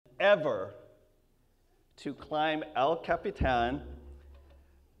ever to climb El Capitan.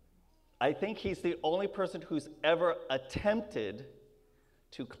 I think he's the only person who's ever attempted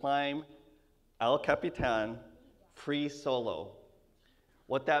to climb El Capitan free solo.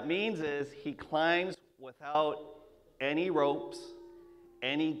 What that means is he climbs without any ropes,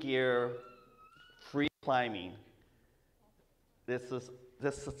 any gear, free climbing. This is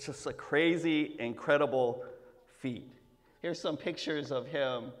just a crazy, incredible feat. Here's some pictures of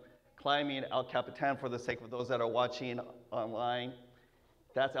him climbing El Capitan for the sake of those that are watching online.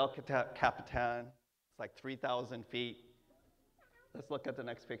 That's El Capitan. It's like 3,000 feet. Let's look at the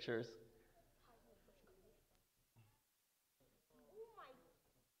next pictures.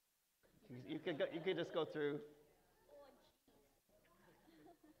 You could just go through.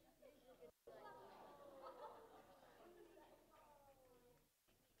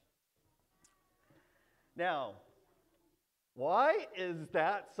 Now, why is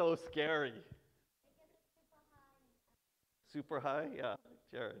that so scary? Super high? Yeah,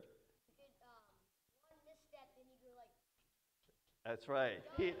 Jared. One misstep and you go like. That's right.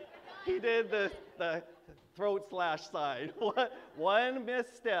 He did the throat slash side. One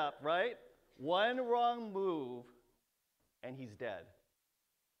misstep, right? One wrong move, and he's dead.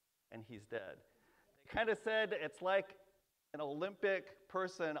 And he's dead. They kind of said it's like an Olympic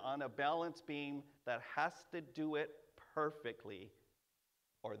person on a balance beam that has to do it perfectly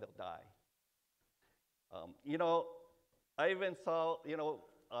or they'll die. I even saw,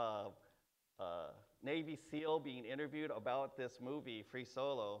 Navy SEAL being interviewed about this movie, Free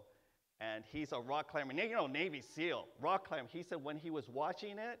Solo, and he's a rock climber. Navy SEAL, rock climber. He said when he was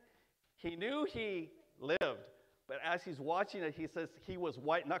watching it, he knew he lived, but as he's watching it, he says he was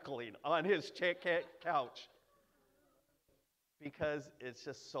white-knuckling on his couch because it's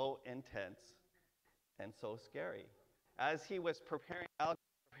just so intense and so scary. As he was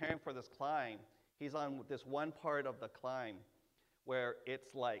preparing for this climb, he's on this one part of the climb where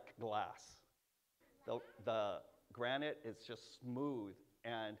it's like glass. The granite is just smooth,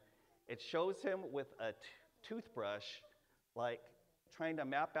 and it shows him with a toothbrush, like trying to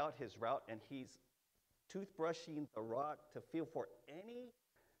map out his route, and he's toothbrushing the rock to feel for any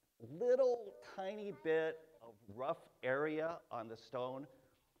little tiny bit of rough area on the stone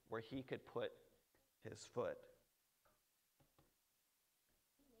where he could put his foot.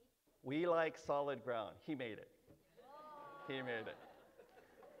 We like solid ground. He made it. He made it.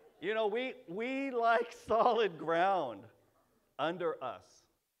 We like solid ground under us.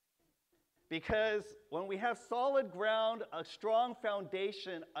 Because when we have solid ground, a strong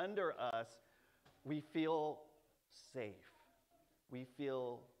foundation under us, we feel safe. We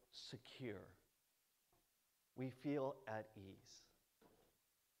feel secure. We feel at ease.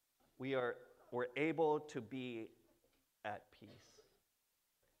 We're able to be at peace.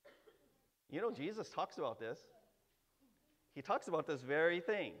 Jesus talks about this. He talks about this very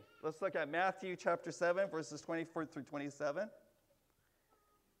thing. Let's look at Matthew chapter 7, verses 24 through 27.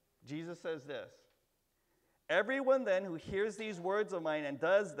 Jesus says this: "Everyone then who hears these words of mine and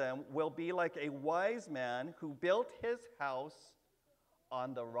does them will be like a wise man who built his house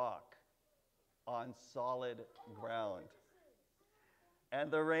on the rock, on solid ground.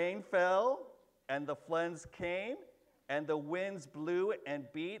 And the rain fell, and the floods came, and the winds blew and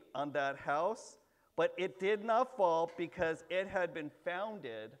beat on that house, but it did not fall because it had been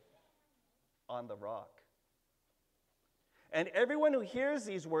founded on the rock. And everyone who hears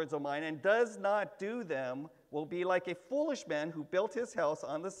these words of mine and does not do them will be like a foolish man who built his house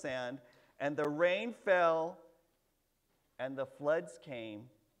on the sand, and the rain fell, and the floods came,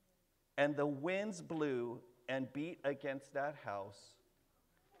 and the winds blew and beat against that house,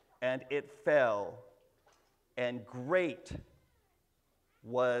 and it fell, and great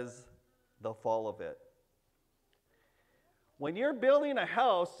was the fall of it." When you're building a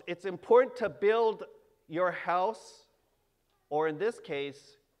house, it's important to build your house, or in this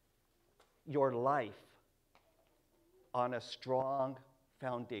case, your life, on a strong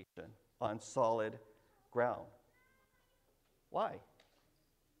foundation, on solid ground. Why?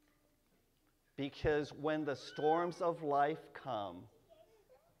 Because when the storms of life come,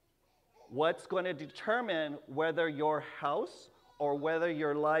 what's going to determine whether your house or whether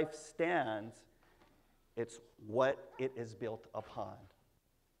your life stands, it's what it is built upon.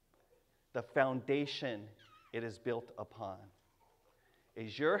 The foundation it is built upon.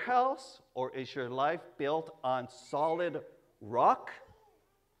 Is your house or is your life built on solid rock?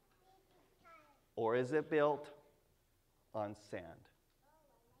 Or is it built on sand?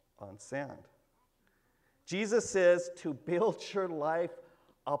 On sand. Jesus says to build your life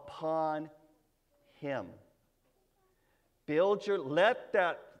upon Him. Let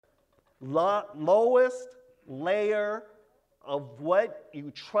that lowest layer of what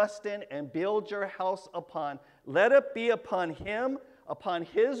you trust in and build your house upon. Let it be upon Him, upon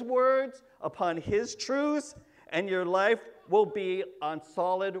His words, upon His truths, and your life will be on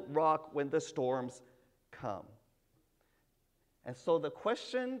solid rock when the storms come. And so the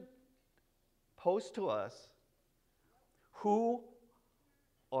question posed to us, who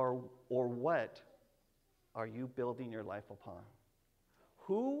or what are you building your life upon?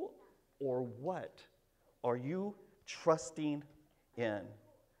 Who or what are you trusting in?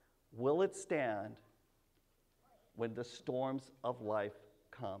 Will it stand when the storms of life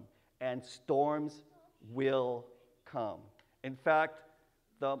come? And storms will come. In fact,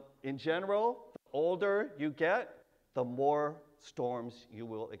 in general, the older you get, the more storms you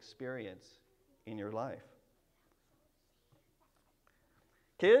will experience in your life.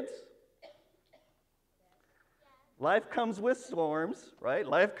 Kids, life comes with storms, right?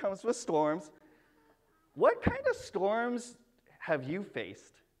 Life comes with storms. What kind of storms have you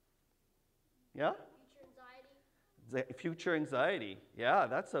faced? Yeah? Future anxiety. Future anxiety. Yeah,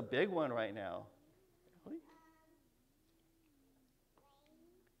 that's a big one right now.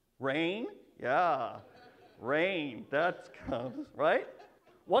 Rain? Yeah. Rain. That comes, right?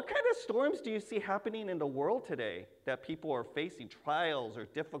 What kind of storms do you see happening in the world today that people are facing? Trials or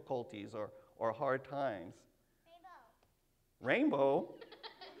difficulties or hard times? Rainbow.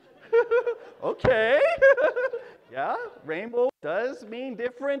 Okay. Yeah, rainbow does mean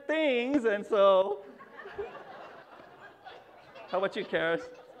different things, and so. How about you, Karis?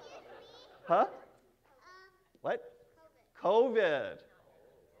 Huh? What? COVID.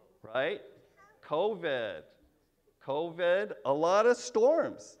 Right? COVID. A lot of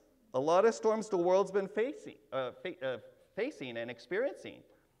storms. A lot of storms the world's been facing and experiencing.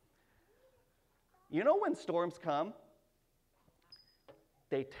 You know when storms come?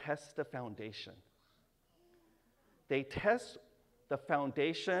 They test the foundation. They test the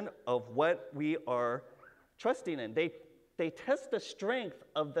foundation of what we are trusting in. They test the strength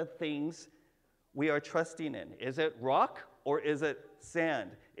of the things we are trusting in. Is it rock or is it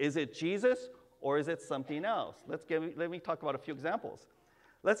sand? Is it Jesus or is it something else? Let me talk about a few examples.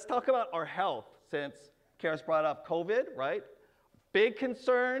 Let's talk about our health, since Karis brought up COVID, right? Big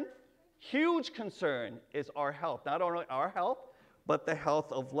concern, huge concern is our health. Not only our health, but the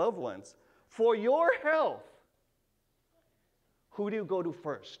health of loved ones. For your health, who do you go to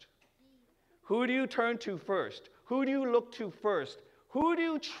first? Who do you turn to first? Who do you look to first? Who do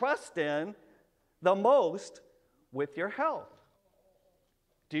you trust in the most with your health?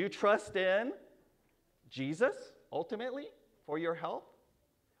 Do you trust in Jesus, ultimately, for your health?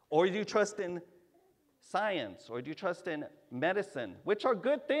 Or do you trust in science? Or do you trust in medicine? Which are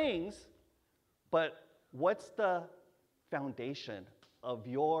good things, but what's the foundation of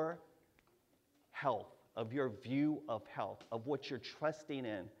your health, of your view of health, of what you're trusting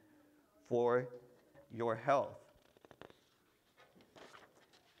in for your health?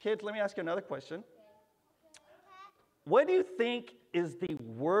 Kids, let me ask you another question. What do you think is the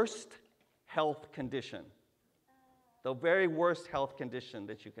worst health condition? The very worst health condition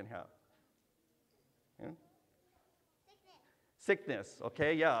that you can have? Yeah? Sickness,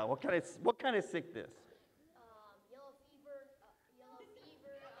 okay, yeah. What kind of sickness? Yellow fever.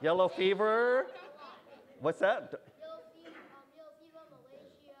 Yellow fever? What's that? Yellow fever,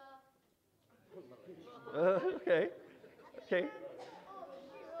 Malaysia. Okay.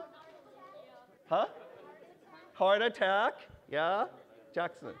 Huh? Heart attack? Yeah?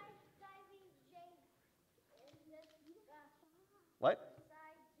 Jackson. What?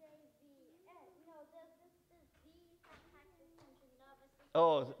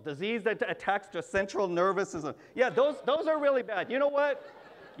 Oh, disease that attacks the central nervous system. Yeah, those are really bad. You know what?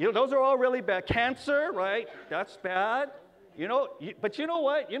 Those are all really bad. Cancer, right? That's bad. But you know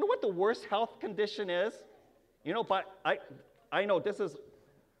what? You know what the worst health condition is? But I know this is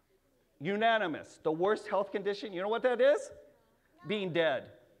unanimous. The worst health condition, you know what that is? Being dead.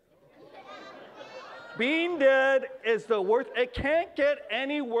 Being dead is the worst. It can't get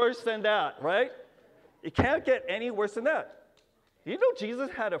any worse than that, right? It can't get any worse than that. You know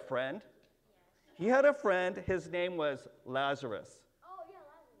Jesus had a friend? He had a friend. His name was Lazarus. Oh, yeah,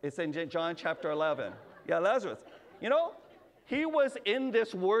 Lazarus. It's in John chapter 11. Yeah, Lazarus. He was in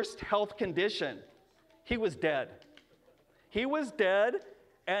this worst health condition. He was dead. He was dead.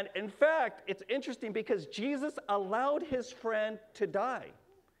 And in fact, it's interesting because Jesus allowed his friend to die.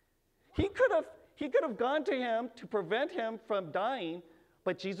 He could have gone to him to prevent him from dying,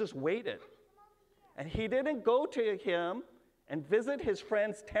 but Jesus waited. And he didn't go to him and visit his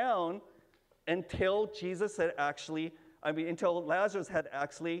friend's town until until Lazarus had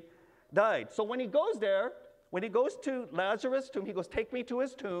actually died. So when he goes there, when he goes to Lazarus' tomb, he goes, take me to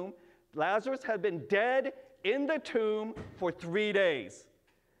his tomb. Lazarus had been dead in the tomb for 3 days.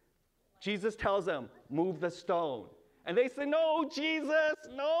 Jesus tells them, move the stone. And they say, no, Jesus,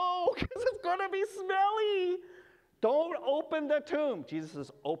 no, because it's going to be smelly. Don't open the tomb. Jesus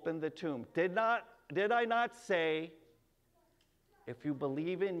says, open the tomb. Did I not say, if you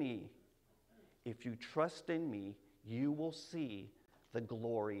believe in me, if you trust in me, you will see the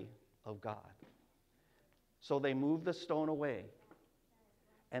glory of God. So they move the stone away.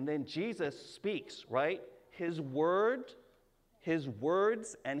 And then Jesus speaks, right? His words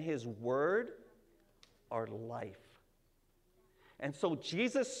and his word are life. And so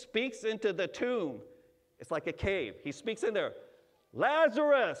Jesus speaks into the tomb. It's like a cave. He speaks in there.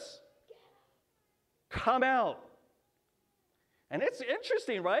 Lazarus, come out. And it's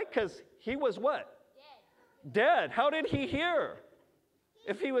interesting, right? Because he was what? Dead. How did he hear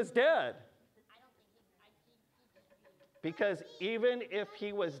if he was dead? Because even if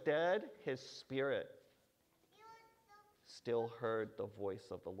he was dead, his spirit still heard the voice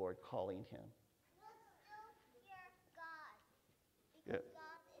of the Lord calling him. Yeah.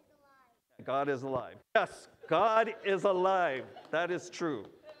 God is alive. Yes, God is alive. That is true.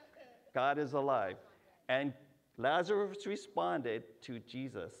 God is alive. And Lazarus responded to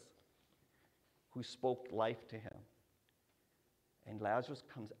Jesus, who spoke life to him. And Lazarus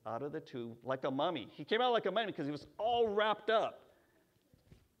comes out of the tomb like a mummy. He came out like a mummy because he was all wrapped up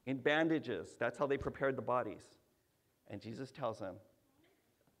in bandages. That's how they prepared the bodies. And Jesus tells him,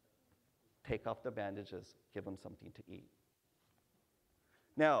 take off the bandages, give him something to eat.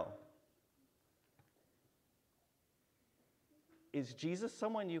 Now, is Jesus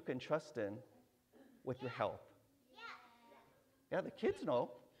someone you can trust in with your health? Yeah, the kids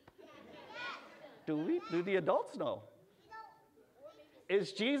know. Do the adults know?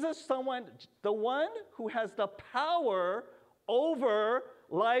 Is Jesus someone, the one who has the power over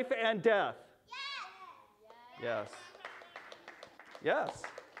life and death? Yes. Yes.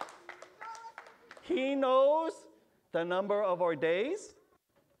 He knows the number of our days.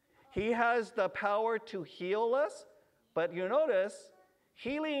 He has the power to heal us. But you notice,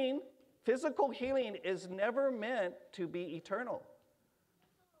 healing, physical healing is never meant to be eternal.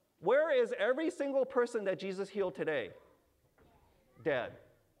 Where is every single person that Jesus healed today? Dead.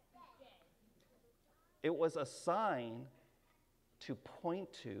 It was a sign to point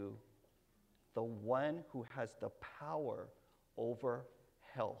to the one who has the power over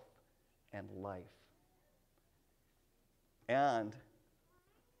health and life. And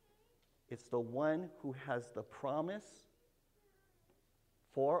it's the one who has the promise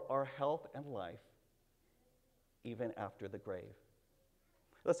for our health and life even after the grave.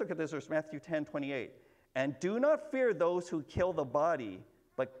 Let's look at this verse, Matthew 10:28. And do not fear those who kill the body,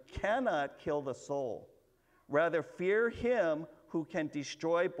 but cannot kill the soul. Rather, fear him who can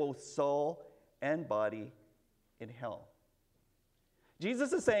destroy both soul and body in hell.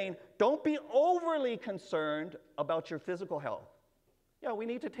 Jesus is saying, don't be overly concerned about your physical health. Yeah, we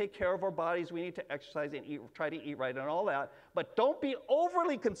need to take care of our bodies. We need to exercise and eat, try to eat right and all that. But don't be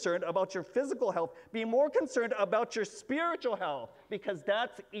overly concerned about your physical health. Be more concerned about your spiritual health, because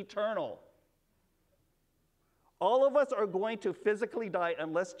that's eternal. All of us are going to physically die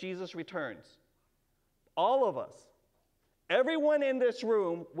unless Jesus returns. All of us. Everyone in this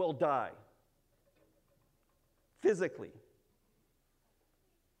room will die. Physically.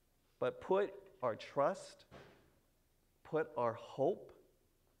 But put our trust, put our hope,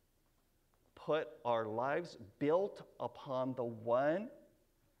 put our lives built upon the one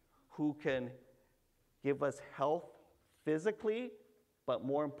who can give us health physically, but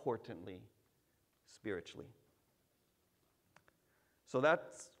more importantly, spiritually. So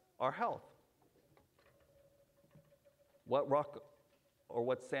that's our health. What rock or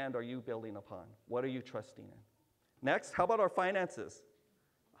what sand are you building upon? What are you trusting in? Next, how about our finances?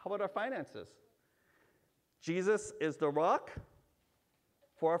 How about our finances? Jesus is the rock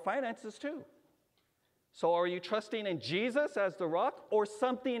for our finances too. So are you trusting in Jesus as the rock or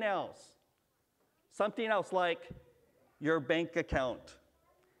something else? Something else like your bank account,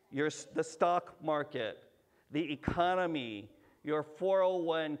 the stock market, the economy, your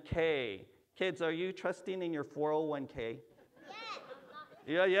 401k. Kids, are you trusting in your 401k?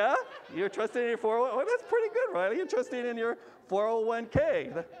 Yes. Yeah? You're trusting in your 401k? Oh, that's pretty good, Riley. You're trusting in your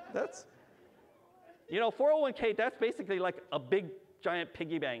 401k. That's, 401k, that's basically like a big, giant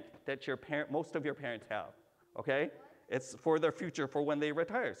piggy bank that most of your parents have, okay? It's for their future, for when they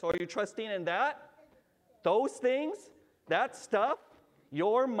retire. So are you trusting in that? Those things, that stuff,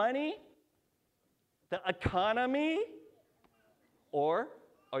 your money, the economy, or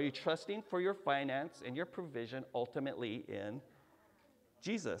Are you trusting for your finance and your provision ultimately in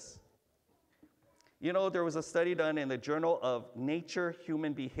Jesus? You know, there was a study done in the Journal of Nature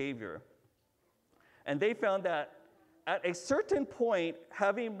Human Behavior, and they found that at a certain point,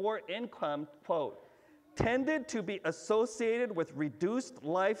 having more income, quote, tended to be associated with reduced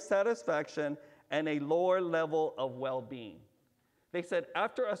life satisfaction and a lower level of well-being. They said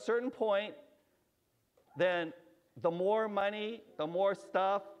after a certain point, then the more money, the more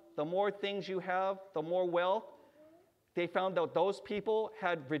stuff, the more things you have, the more wealth, they found that those people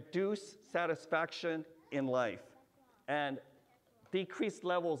had reduced satisfaction in life and decreased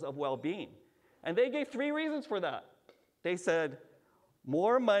levels of well-being. And they gave 3 reasons for that. They said,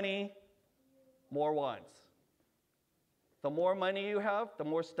 more money, more wants. The more money you have, the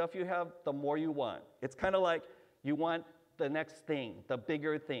more stuff you have, the more you want. It's kind of like you want the next thing, the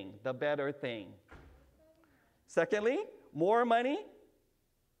bigger thing, the better thing. Secondly, more money,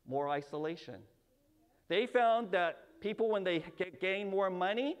 more isolation. They found that people, when they gain more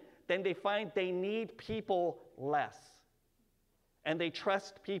money, then they find they need people less. And they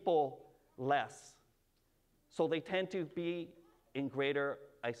trust people less. So they tend to be in greater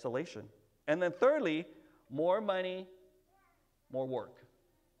isolation. And then thirdly, more money, more work.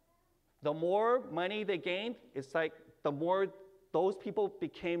 The more money they gained, it's like the more those people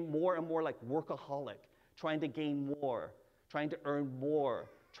became more and more like workaholic, trying to gain more, trying to earn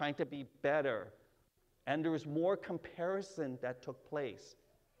more, trying to be better. And there was more comparison that took place.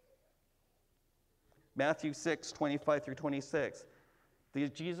 Matthew 6:25-26.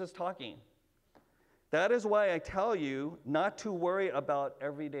 Jesus talking. That is why I tell you not to worry about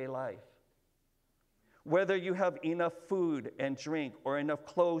everyday life, whether you have enough food and drink or enough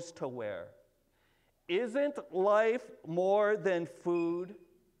clothes to wear. Isn't life more than food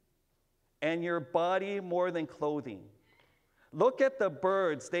and your body more than clothing? Look at the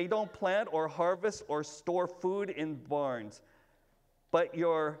birds. They don't plant or harvest or store food in barns, but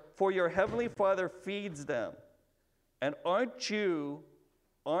for your heavenly Father feeds them. And aren't you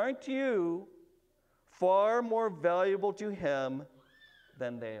far more valuable to him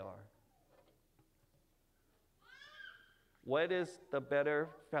than they are? What is the better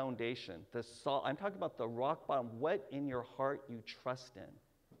foundation? I'm talking about the rock bottom. What in your heart you trust in?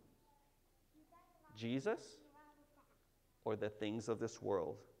 Jesus or the things of this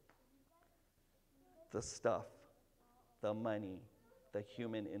world? The stuff, the money, the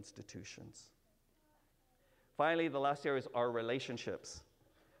human institutions. Finally, the last area is our relationships.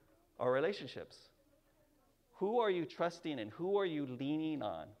 Our relationships. Who are you trusting in? Who are you leaning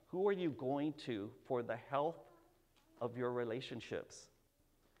on? Who are you going to for the health of your relationships?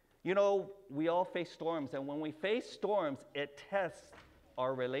 You know, we all face storms, and when we face storms, it tests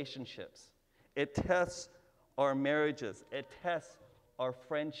our relationships. It tests our marriages. It tests our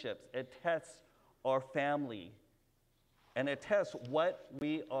friendships. It tests our family. And it tests what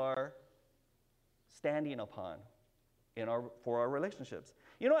we are standing upon for our relationships.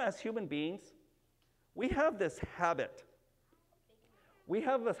 You know, as human beings, we have this habit. We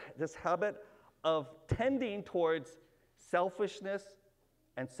have this habit of tending towards selfishness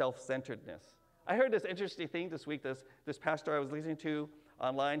and self-centeredness. I heard this interesting thing this week. This pastor I was listening to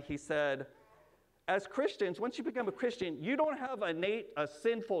online, he said, as Christians, once you become a Christian, you don't have a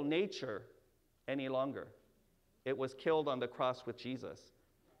sinful nature any longer. It was killed on the cross with Jesus.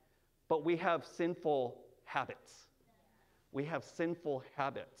 But we have sinful habits. We have sinful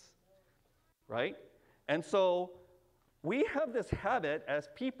habits, right? And so we have this habit as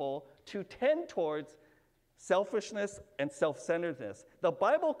people to tend towards selfishness and self-centeredness. The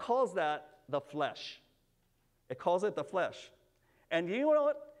Bible calls that the flesh. It calls it the flesh. And you know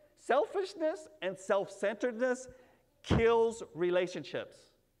what? Selfishness and self-centeredness kills relationships.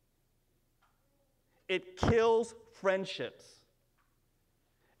 It kills friendships.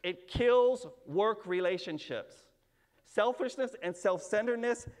 It kills work relationships. Selfishness and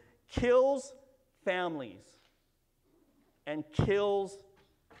self-centeredness kills families and kills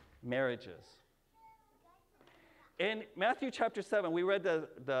marriages. In Matthew chapter 7, we read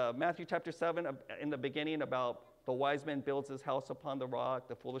the Matthew chapter 7 in the beginning about the wise man builds his house upon the rock,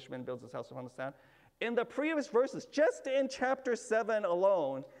 the foolish man builds his house upon the sand. In the previous verses, just in chapter 7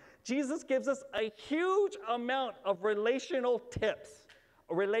 alone, Jesus gives us a huge amount of relational tips,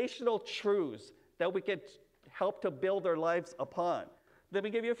 relational truths that we could help to build our lives upon. Let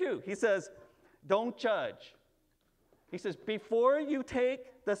me give you a few. He says, don't judge. He says, before you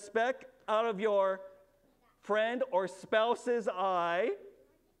take the speck out of your friend or spouse's eye,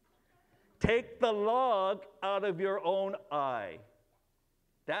 take the log out of your own eye.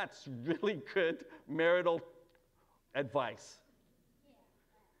 That's really good marital advice.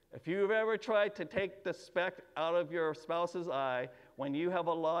 If you've ever tried to take the speck out of your spouse's eye when you have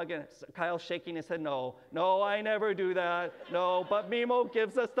a log and Kyle's shaking his head, no, I never do that. No, but Mimo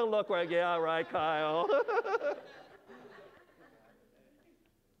gives us the look where, yeah, right, Kyle.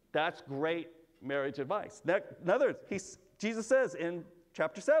 That's great marriage advice. Jesus says in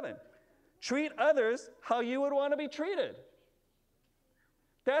chapter 7, treat others how you would want to be treated.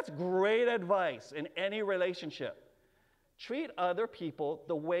 That's great advice in any relationship. Treat other people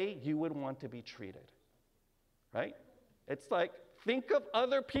the way you would want to be treated, right? It's like, think of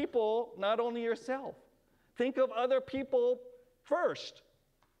other people, not only yourself. Think of other people first.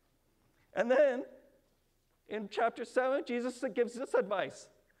 And then, in chapter 7, Jesus gives this advice.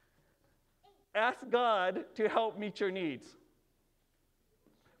 Ask God to help meet your needs.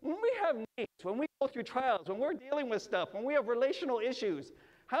 When we have needs, when we go through trials, when we're dealing with stuff, when we have relational issues,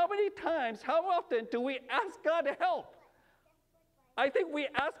 how many times, how often do we ask God to help? I think we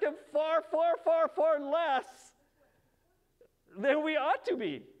ask him far, far, far, far less than we ought to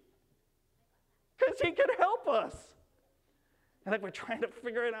be. Because he can help us. And like we're trying to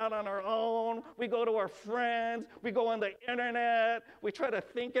figure it out on our own. We go to our friends. We go on the internet. We try to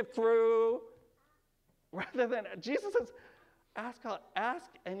think it through. Rather than, Jesus says, ask God, ask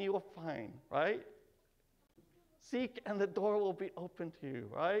and you will find, right? Seek and the door will be open to you,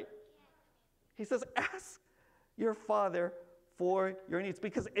 right? He says, ask your Father for your needs.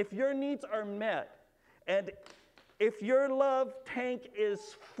 Because if your needs are met, and if your love tank is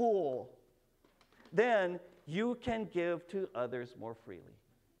full, then you can give to others more freely.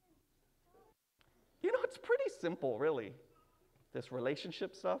 You know, it's pretty simple, really, this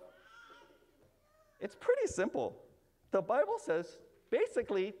relationship stuff. It's pretty simple. The Bible says,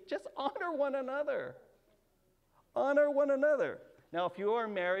 basically, just honor one another. Honor one another. Now, if you are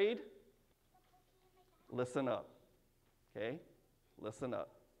married, listen up, okay? Listen up.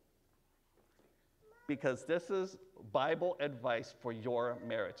 Because this is Bible advice for your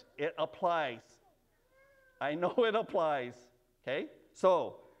marriage. It applies. I know it applies, okay?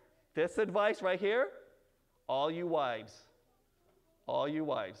 So, this advice right here, all you wives,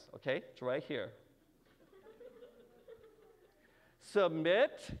 okay? It's right here.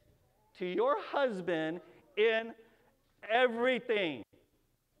 Submit to your husband in everything.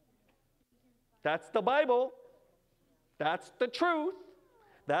 That's the Bible. That's the truth.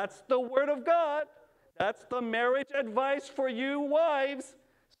 That's the Word of God. That's the marriage advice for you wives.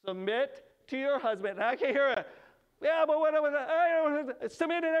 Submit to your husband. And I can hear it. Yeah, but what was that?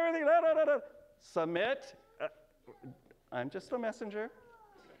 Submit and everything. Submit. I'm just a messenger.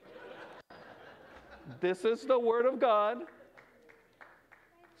 This is the Word of God.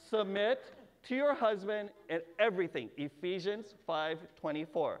 Submit to your husband in everything. Ephesians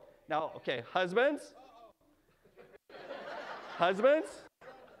 5:24. Now, okay, husbands. Husbands.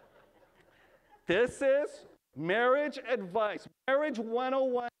 This is marriage advice. Marriage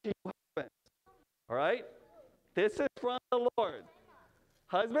 101 to you husbands. All right? This is from the Lord.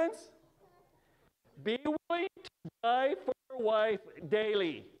 Husbands, be willing to die for your wife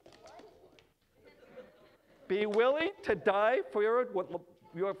daily. Be willing to die for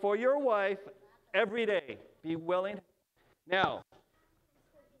your wife every day. Be willing. Now,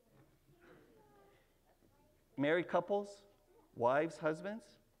 married couples, wives, husbands,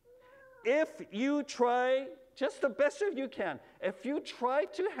 if you try, just the best of you can, if you try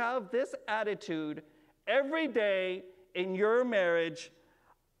to have this attitude every day in your marriage,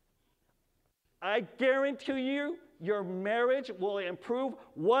 I guarantee you, your marriage will improve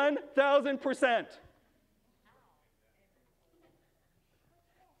 1,000%.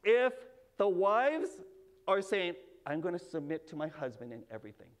 If the wives are saying, I'm going to submit to my husband in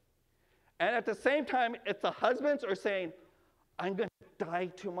everything. And at the same time, if the husbands are saying, I'm going to die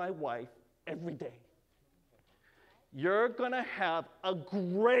to my wife every day, you're going to have a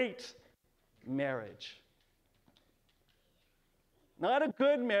great marriage. Not a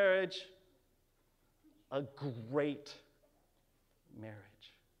good marriage, a great marriage.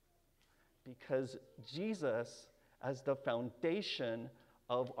 Because Jesus, as the foundation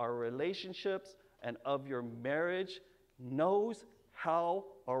of our relationships and of your marriage, knows how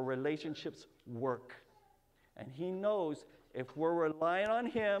our relationships work. And he knows if we're relying on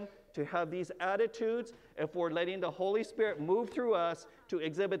him to have these attitudes, if we're letting the Holy Spirit move through us to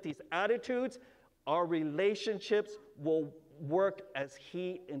exhibit these attitudes, our relationships will work as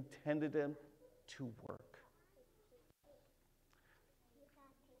he intended them to work.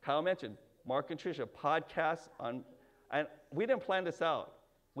 Kyle mentioned Mark and Tricia podcast on, and we didn't plan this out.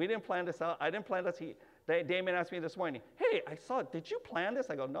 I didn't plan this. Damon asked me this morning, hey, I saw it. Did you plan this?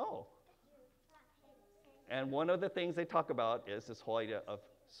 I go, no. And one of the things they talk about is this whole idea of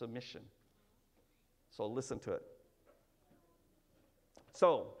submission. So listen to it.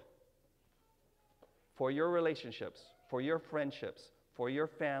 So, for your relationships, for your friendships, for your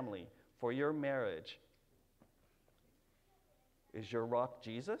family, for your marriage, is your rock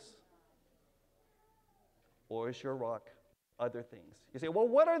Jesus? Or is your rock other things? You say, well,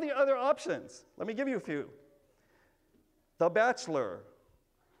 what are the other options? Let me give you a few. The Bachelor,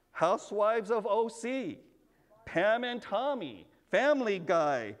 Housewives of OC, Pam and Tommy, Family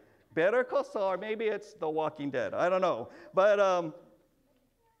Guy, Better Call Saul, maybe it's The Walking Dead. I don't know. But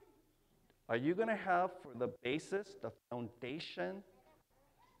are you going to have for the basis, the foundation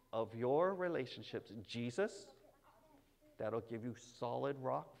of your relationships, Jesus? That'll give you solid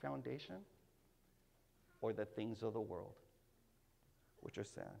rock foundation? Or the things of the world, which are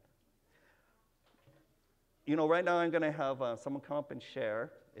sand? You know, right now I'm going to have someone come up and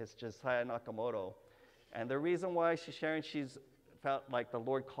share. It's Josiah Nakamoto. And the reason why she's sharing, she's felt like the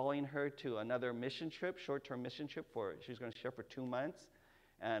Lord calling her to another mission trip, short-term mission trip. She's going to share for 2 months.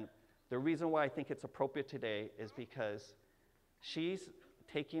 And the reason why I think it's appropriate today is because she's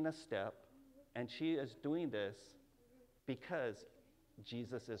taking a step, and she is doing this because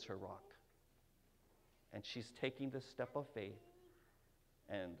Jesus is her rock. And she's taking this step of faith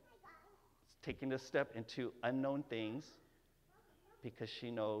and taking this step into unknown things because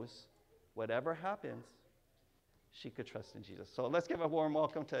she knows whatever happens, she could trust in Jesus. So let's give a warm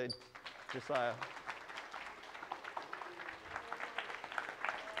welcome to Josiah.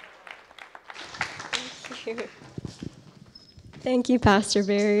 Thank you. Thank you, Pastor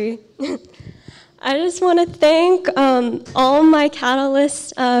Barry. I just want to thank all my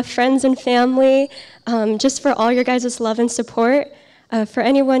Catalyst friends and family, just for all your guys' love and support. For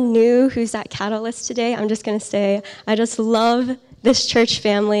anyone new who's at Catalyst today, I'm just going to say I just love this church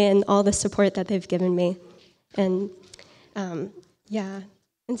family and all the support that they've given me. And and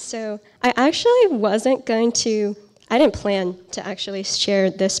so I actually I didn't plan to actually share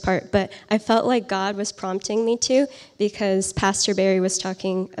this part, but I felt like God was prompting me to, because Pastor Barry was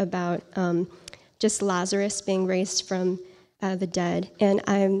talking about just Lazarus being raised from the dead. And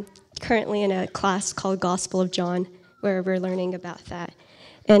I'm currently in a class called Gospel of John, where we're learning about that.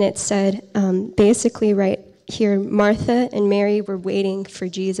 And it said, basically right here, Martha and Mary were waiting for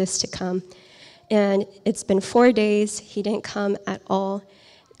Jesus to come. And it's been 4 days. He didn't come at all.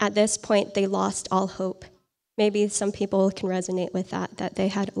 At this point, they lost all hope. Maybe some people can resonate with that they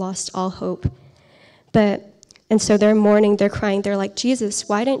had lost all hope. And so they're mourning, they're crying, they're like, Jesus,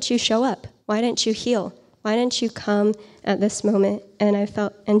 why didn't you show up? Why didn't you heal? Why didn't you come at this moment? And I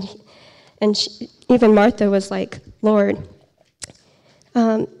felt, even Martha was like, Lord,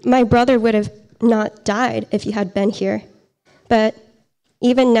 my brother would have not died if you had been here. But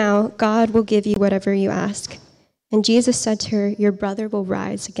even now, God will give you whatever you ask. And Jesus said to her, your brother will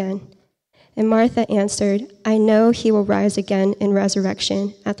rise again. And Martha answered, I know he will rise again in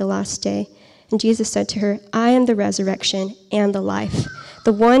resurrection at the last day. And Jesus said to her, I am the resurrection and the life.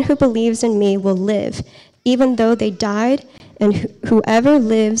 The one who believes in me will live, even though they died, and whoever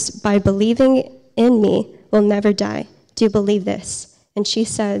lives by believing in me will never die. Do you believe this? And she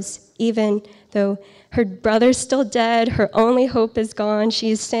says, even though her brother's still dead, her only hope is gone,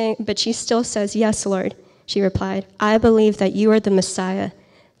 but she still says, yes, Lord. She replied, I believe that you are the Messiah,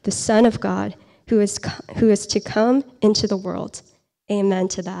 the Son of God, who is to come into the world. Amen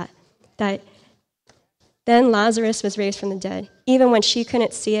to that. Then Lazarus was raised from the dead. Even when she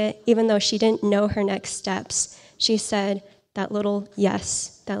couldn't see it, even though she didn't know her next steps, she said that little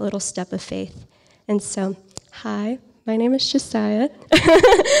yes, that little step of faith. And so, hi, my name is Josiah.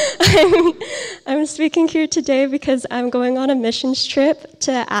 I'm speaking here today because I'm going on a missions trip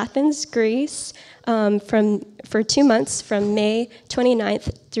to Athens, Greece, for 2 months, from May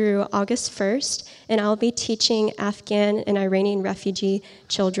 29th through August 1st, and I'll be teaching Afghan and Iranian refugee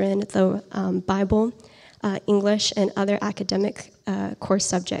children the Bible, English, and other academic course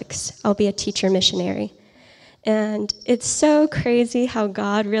subjects. I'll be a teacher missionary. And it's so crazy how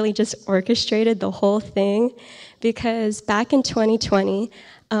God really just orchestrated the whole thing, because back in 2020,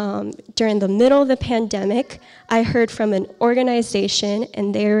 during the middle of the pandemic, I heard from an organization,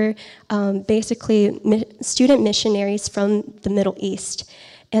 and they were basically student missionaries from the Middle East.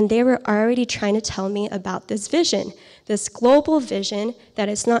 And they were already trying to tell me about this vision, this global vision that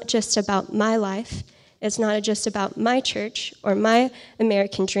is not just about my life, it's not just about my church or my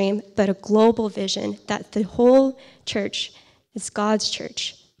American dream, but a global vision that the whole church is God's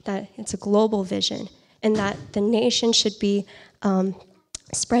church, that it's a global vision, and that the nation should be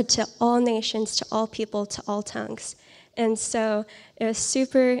spread to all nations, to all people, to all tongues. And so it was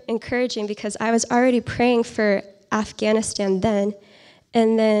super encouraging, because I was already praying for Afghanistan then,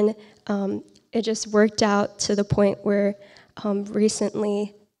 And then it just worked out to the point where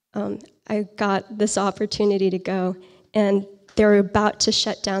recently I got this opportunity to go, and they were about to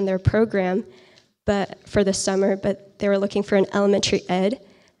shut down their program but for the summer, but they were looking for an elementary ed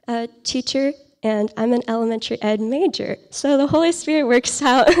teacher, and I'm an elementary ed major. So the Holy Spirit works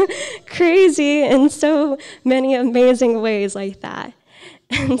out crazy in so many amazing ways like that.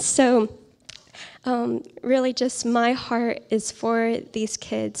 And so really just my heart is for these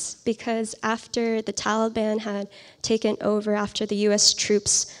kids, because after the Taliban had taken over, after the U.S.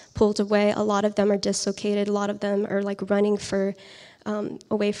 troops pulled away, a lot of them are dislocated, a lot of them are like running for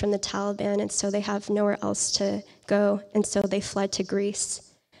away from the Taliban, and so they have nowhere else to go, and so they fled to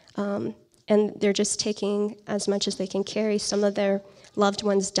Greece. And they're just taking as much as they can carry. Some of their loved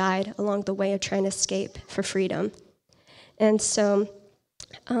ones died along the way of trying to escape for freedom. And so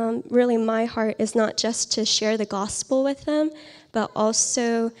really my heart is not just to share the gospel with them, but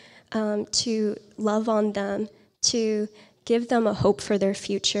also to love on them, to give them a hope for their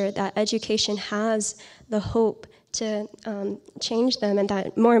future, that education has the hope to change them, and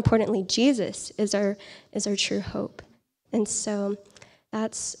that more importantly, Jesus is our true hope. And so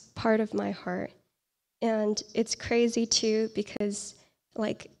that's part of my heart. And it's crazy too, because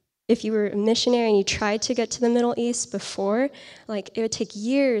like if you were a missionary and you tried to get to the Middle East before, like it would take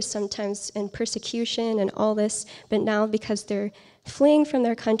years sometimes and persecution and all this, but now because they're fleeing from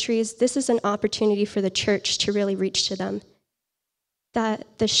their countries, this is an opportunity for the church to really reach to them. That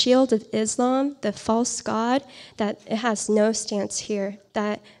the shield of Islam, the false god, that it has no stance here,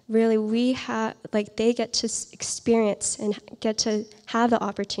 that really we have, like they get to experience and get to have the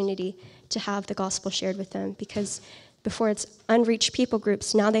opportunity to have the gospel shared with them, because before it's unreached people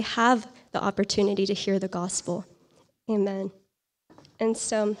groups, now they have the opportunity to hear the gospel. Amen. And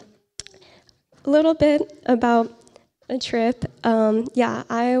so a little bit about a trip.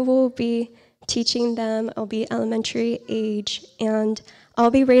 I will be teaching them. I'll be elementary age, and I'll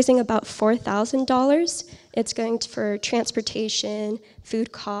be raising about $4,000. It's going for transportation,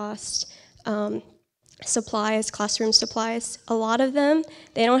 food cost, supplies, classroom supplies. A lot of them,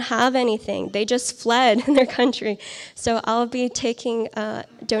 they don't have anything. They just fled in their country. So I'll be taking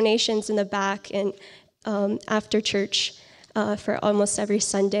donations in the back and after church for almost every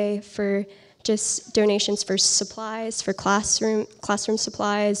Sunday for just donations for supplies, for classroom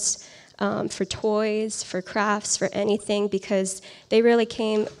supplies, for toys, for crafts, for anything, because they really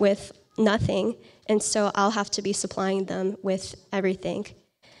came with nothing, and so I'll have to be supplying them with everything.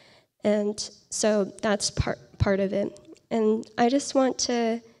 And so that's part of it. And I just want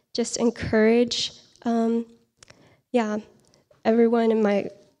to just encourage, everyone in my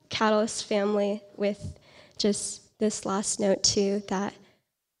Catalyst family with just this last note too, that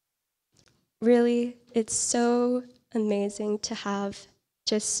really it's so amazing to have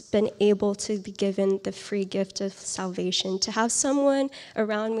just been able to be given the free gift of salvation, to have someone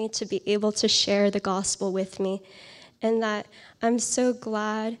around me to be able to share the gospel with me, and that I'm so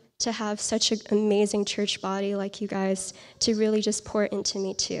glad to have such an amazing church body like you guys to really just pour into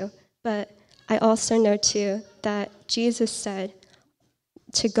me too. But I also know too that Jesus said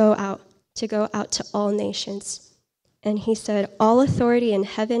to go out to all nations. And he said, "All authority in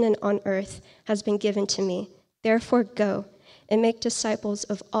heaven and on earth has been given to me. Therefore go and make disciples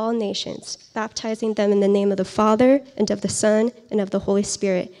of all nations, baptizing them in the name of the Father and of the Son and of the Holy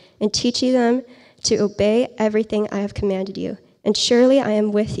Spirit, and teaching them to obey everything I have commanded you. And surely I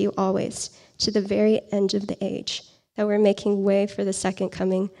am with you always, to the very end of the age," that we're making way for the second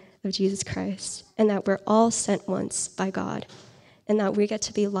coming of Jesus Christ, and that we're all sent once by God, and that we get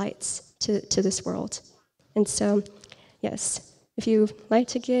to be lights to this world. And so, yes, if you'd like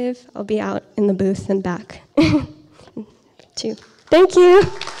to give, I'll be out in the booth and back. Too. Thank you.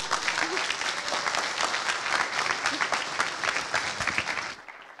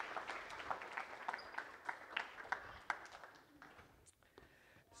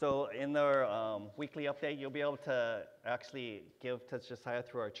 So in our weekly update, you'll be able to actually give to Josiah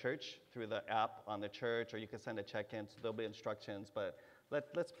through our church, through the app on the church, or you can send a check-in, so there'll be instructions. But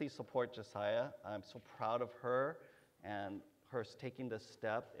let's please support Josiah. I'm so proud of her and her taking this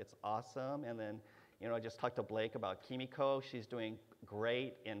step. It's awesome. And then, I just talked to Blake about Kimiko. She's doing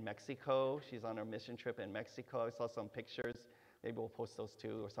great in Mexico. She's on her mission trip in Mexico. I saw some pictures. Maybe we'll post those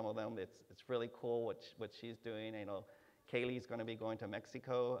too, or some of them. It's really cool what she's doing. Kaylee's going to be going to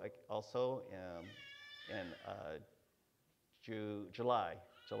Mexico also in July.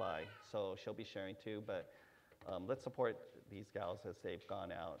 So she'll be sharing too. But let's support these gals as they've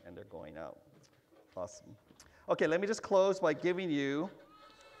gone out and they're going out. Awesome. Okay, let me just close by giving you,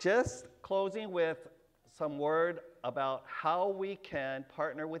 just closing with some word about how we can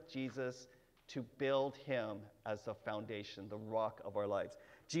partner with Jesus to build him as the foundation, the rock of our lives.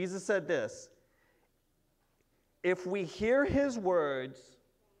 Jesus said this, if we hear his words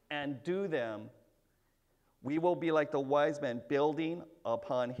and do them, we will be like the wise men building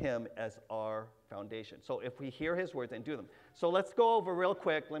upon him as our foundation. So if we hear his words and do them. So let's go over real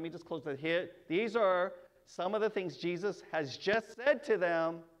quick. Let me just close the hit. These are some of the things Jesus has just said to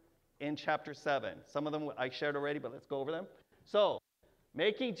them in chapter 7. Some of them I shared already, but let's go over them. So,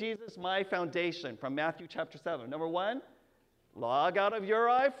 making Jesus my foundation from Matthew chapter 7. Number 1, log out of your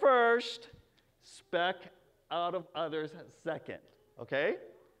eye first, speck out of others second. Okay?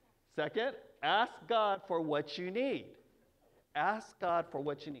 Second, ask God for what you need. Ask God for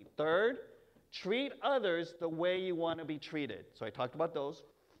what you need. Third, treat others the way you want to be treated. So I talked about those.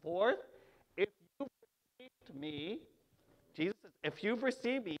 Fourth, if you've received me, Jesus says, if you've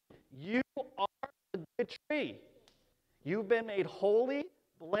received me, you are a good tree. You've been made holy,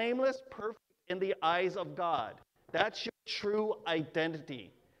 blameless, perfect in the eyes of God. That's your true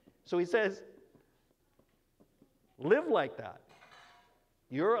identity. So he says, live like that.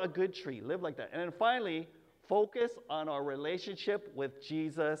 You're a good tree. Live like that. And then finally, focus on our relationship with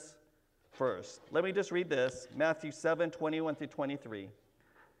Jesus first. Let me just read this. Matthew 7:21-23.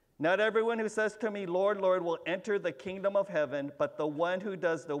 Not everyone who says to me, Lord, Lord, will enter the kingdom of heaven, but the one who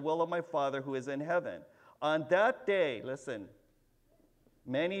does the will of my Father who is in heaven. On that day, listen,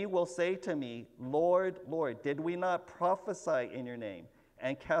 many will say to me, Lord, Lord, did we not prophesy in your name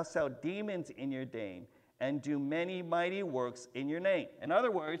and cast out demons in your name and do many mighty works in your name? In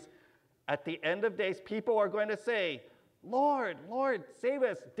other words, at the end of days, people are going to say, Lord, Lord, save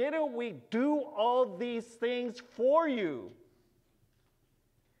us. Didn't we do all these things for you?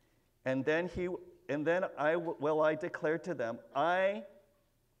 And then I declare to them, I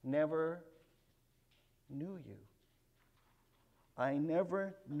never knew you. I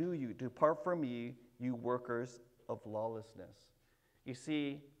never knew you. Depart from me, you workers of lawlessness. You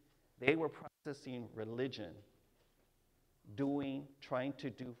see, they were practicing religion, trying to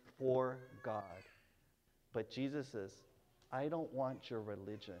do for God. But Jesus says, I don't want your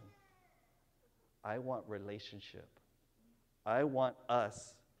religion. I want relationship. I want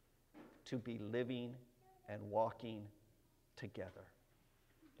us to be living and walking together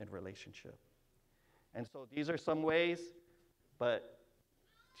in relationship. And so these are some ways, but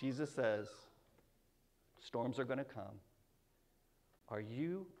Jesus says, storms are going to come. Are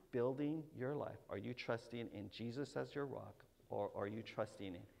you building your life? Are you trusting in Jesus as your rock, or are you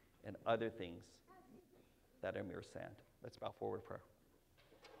trusting in other things that are mere sand? Let's bow forward prayer.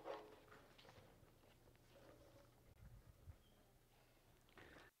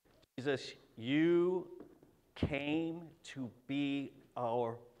 Jesus, you came to be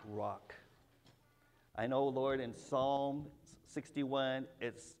our rock. I know, Lord, in Psalm 61,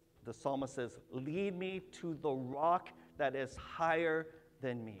 the psalmist says, lead me to the rock that is higher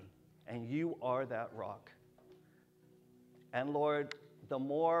than me. And you are that rock. And Lord, the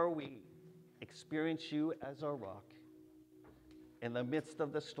more we experience you as our rock, in the midst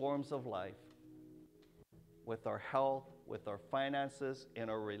of the storms of life, with our health, with our finances, in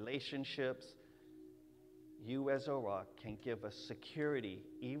our relationships, you as a rock can give us security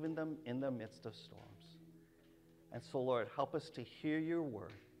even in the midst of storms. And so, Lord, help us to hear your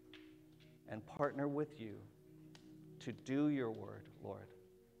word and partner with you to do your word, Lord,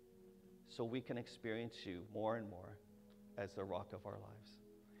 so we can experience you more and more as the rock of our lives.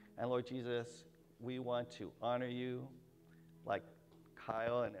 And Lord Jesus, we want to honor you like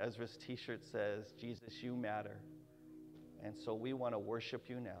Kyle and Ezra's t-shirt says, Jesus, you matter. And so we want to worship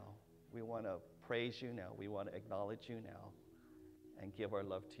you now. We want to praise you now. We want to acknowledge you now and give our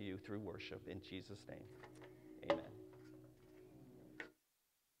love to you through worship in Jesus' name.